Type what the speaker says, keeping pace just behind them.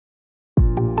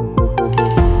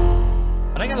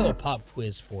But I got a little pop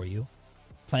quiz for you.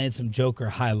 Playing some Joker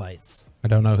highlights. I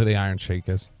don't know who the Iron Sheik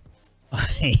is.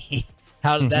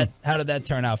 How did that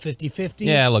turn out? 50-50?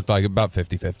 Yeah, it looked like about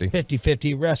 50-50.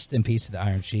 50-50. Rest in peace to the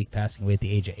Iron Sheik, passing away at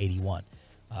the age of 81.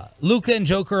 Luka and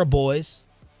Joker are boys.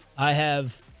 I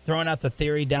have thrown out the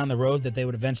theory down the road that they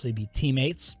would eventually be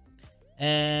teammates.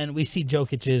 And we see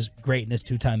Jokic's greatness,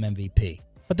 2-time MVP.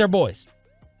 But they're boys.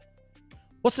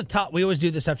 What's the top? We always do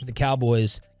this after the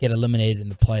Cowboys get eliminated in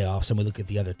the playoffs and we look at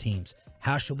the other teams.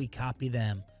 How should we copy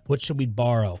them? What should we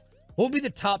borrow? What would be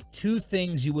the top 2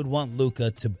 things you would want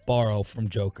Luka to borrow from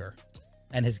Joker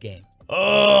and his game?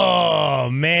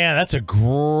 Oh, man, that's a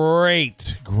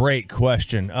great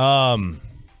question. I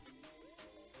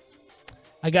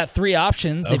got 3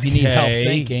 options if you need help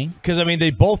thinking. Because, I mean, they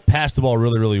both passed the ball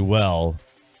really, really well.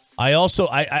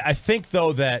 I think,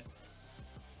 though, that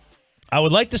I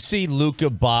would like to see Luka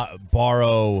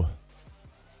borrow...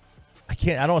 I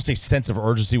don't want to say sense of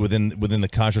urgency within the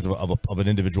construct of an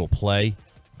individual play,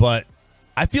 but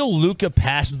I feel Luka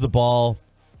passes the ball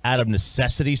out of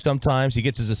necessity sometimes. He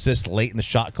gets his assist late in the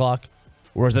shot clock,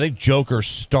 whereas I think Joker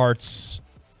starts,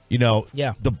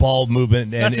 the ball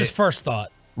movement. And that's his first thought.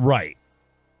 Right.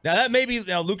 Now, that may be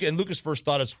Luka's first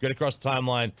thought is get across the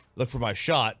timeline, look for my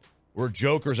shot, where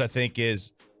Joker's, I think,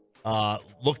 is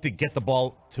look to get the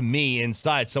ball to me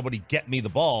inside. Somebody get me the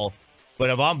ball.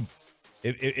 But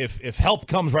if help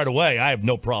comes right away, I have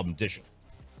no problem dishing.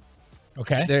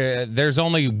 Okay. There's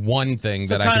only one thing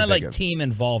that I can kind of think like of. team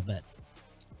involvement.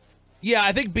 Yeah,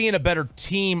 I think being a better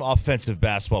team offensive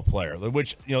basketball player,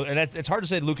 which, and it's hard to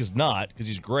say Luka's not because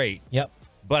he's great. Yep.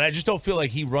 But I just don't feel like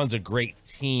he runs a great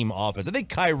team offense. I think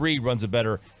Kyrie runs a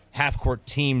better half-court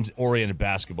teams-oriented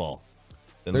basketball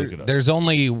than Luka does. There's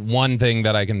only one thing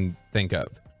that I can think of.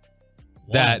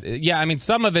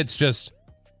 Some of it's just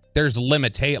there's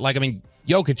limitation.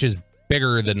 Jokic is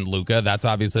bigger than Luka. That's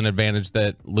obviously an advantage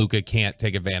that Luka can't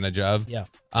take advantage of. Yeah.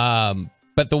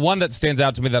 But the one that stands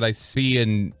out to me that I see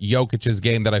in Jokic's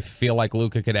game that I feel like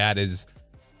Luka could add is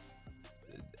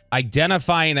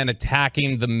identifying and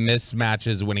attacking the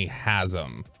mismatches when he has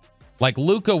them. Like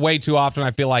Luka way too often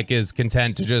I feel like is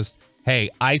content to just, hey,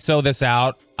 ISO this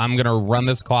out. I'm going to run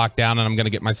this clock down and I'm going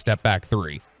to get my step back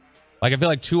 3. Like I feel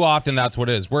like too often that's what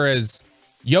it is. Whereas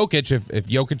Jokic, if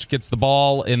Jokic gets the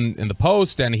ball in the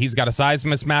post and he's got a size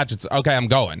mismatch, it's okay, I'm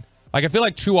going. Like I feel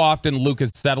like too often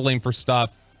Luka's settling for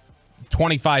stuff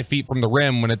 25 feet from the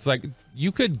rim when it's like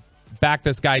you could back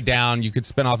this guy down, you could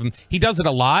spin off him. He does it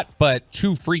a lot, but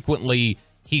too frequently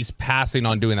he's passing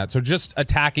on doing that. So just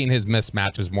attacking his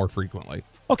mismatches more frequently.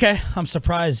 Okay, I'm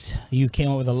surprised you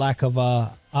came up with a lack of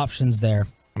options there.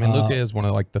 I mean, Luka is one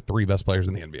of the 3 best players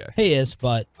in the NBA. He is,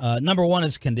 but number 1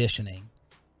 is conditioning.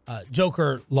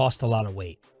 Joker lost a lot of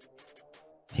weight.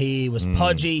 He was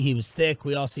pudgy, he was thick.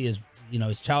 We all see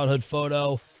his childhood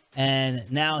photo, and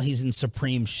now he's in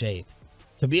supreme shape.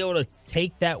 To be able to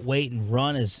take that weight and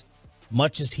run as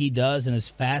much as he does and as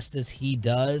fast as he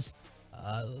does,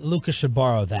 Luka should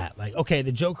borrow that. Like, okay,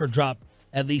 the Joker dropped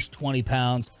at least 20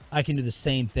 pounds. I can do the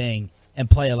same thing and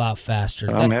play a lot faster.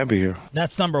 I'm happy here.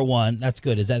 That's number 1. That's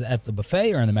good. Is that at the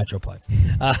buffet or in the Metroplex?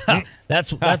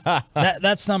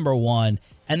 That's number 1.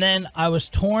 And then I was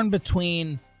torn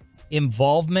between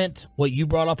involvement, what you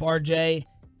brought up, RJ,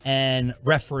 and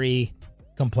referee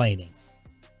complaining.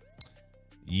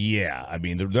 Yeah, I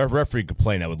mean, the referee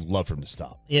complaint, I would love for him to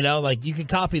stop. You could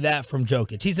copy that from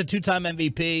Jokic. He's a 2-time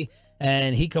MVP,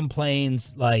 and he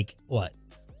complains a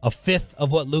fifth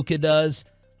of what Luka does.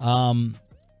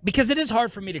 Because it is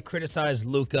hard for me to criticize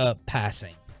Luka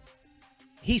passing.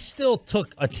 He still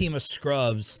took a team of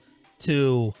scrubs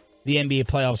to the NBA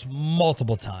playoffs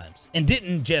multiple times and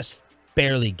didn't just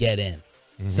barely get in.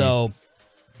 Mm-hmm. So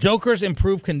Joker's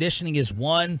improved conditioning is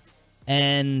 1,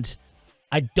 and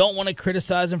I don't want to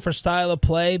criticize him for style of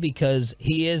play because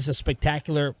he is a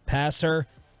spectacular passer.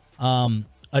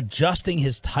 Adjusting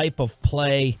his type of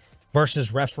play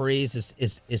versus referees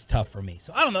is tough for me.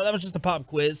 So I don't know. That was just a pop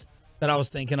quiz that I was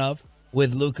thinking of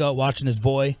with Luka watching his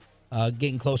boy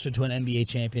getting closer to an NBA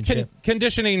championship.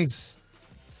 Conditioning's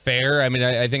fair. I mean,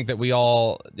 I think that we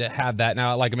all have that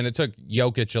now. It took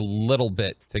Jokic a little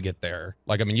bit to get there.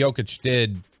 Jokic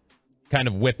did kind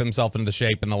of whip himself into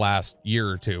shape in the last year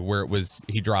or two where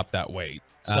he dropped that weight.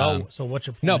 So what's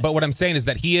your point? No, but what I'm saying is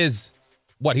that he is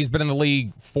he's been in the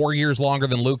league 4 years longer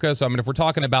than Luka. So, I mean, if we're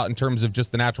talking about in terms of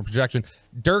just the natural projection,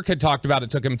 Dirk had talked about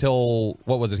it took him till,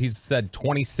 he said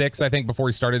 26, I think, before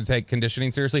he started to take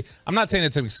conditioning seriously. I'm not saying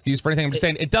it's an excuse for anything. I'm just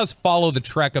saying it does follow the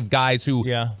trek of guys who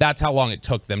that's how long it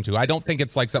took them to. I don't think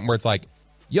it's like something where it's like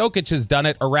Jokic has done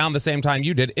it around the same time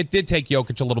you did. It did take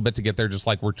Jokic a little bit to get there, just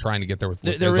like we're trying to get there with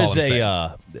Luka. There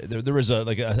is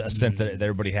a sense that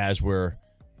everybody has where,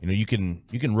 you can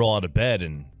roll out of bed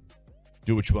and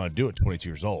do what you want to do at 22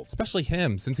 years old. Especially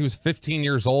him, since he was 15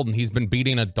 years old and he's been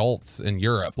beating adults in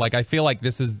Europe. Like, I feel like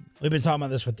this is... We've been talking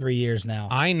about this for 3 years now.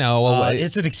 I know.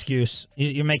 It's an excuse.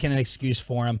 You're making an excuse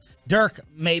for him. Dirk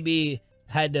maybe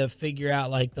had to figure out,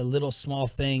 like, the little small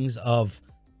things of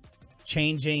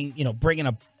changing, bringing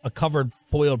a covered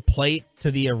foiled plate to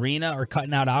the arena or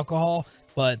cutting out alcohol,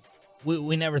 but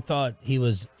we never thought he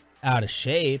was out of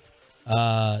shape.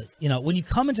 When you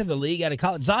come into the league out of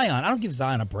college, Zion, I don't give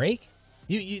Zion a break.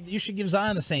 You should give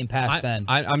Zion the same pass then.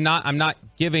 I'm not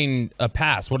giving a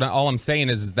pass. All I'm saying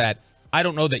is that I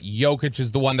don't know that Jokic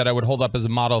is the one that I would hold up as a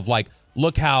model of, like,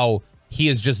 look how he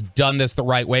has just done this the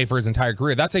right way for his entire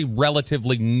career. That's a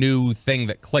relatively new thing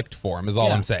that clicked for him, is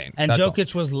all I'm saying. And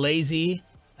Jokic was lazy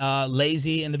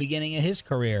in the beginning of his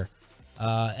career,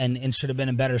 and should have been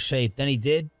in better shape than he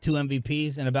did. 2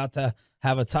 MVPs and about to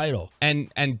have a title. And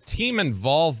team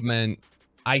involvement,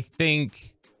 I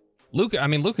think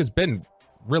Luka's been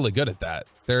really good at that.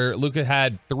 Luka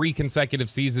had 3 consecutive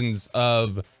seasons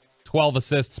of 12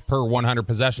 assists per 100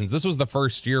 possessions. This was the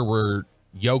first year where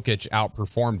Jokic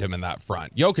outperformed him in that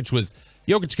front.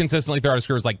 Jokic consistently throughout his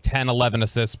career was like 10, 11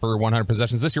 assists per 100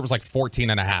 possessions. This year was like 14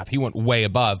 and a half. He went way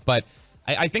above. But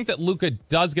I think that Luka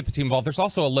does get the team involved. There's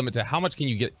also a limit to how much can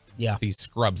you get these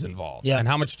scrubs involved, and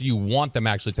how much do you want them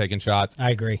actually taking shots.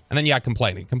 I agree. And then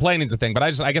complaining. Complaining's a thing, but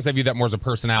I guess I view that more as a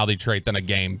personality trait than a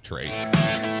game trait.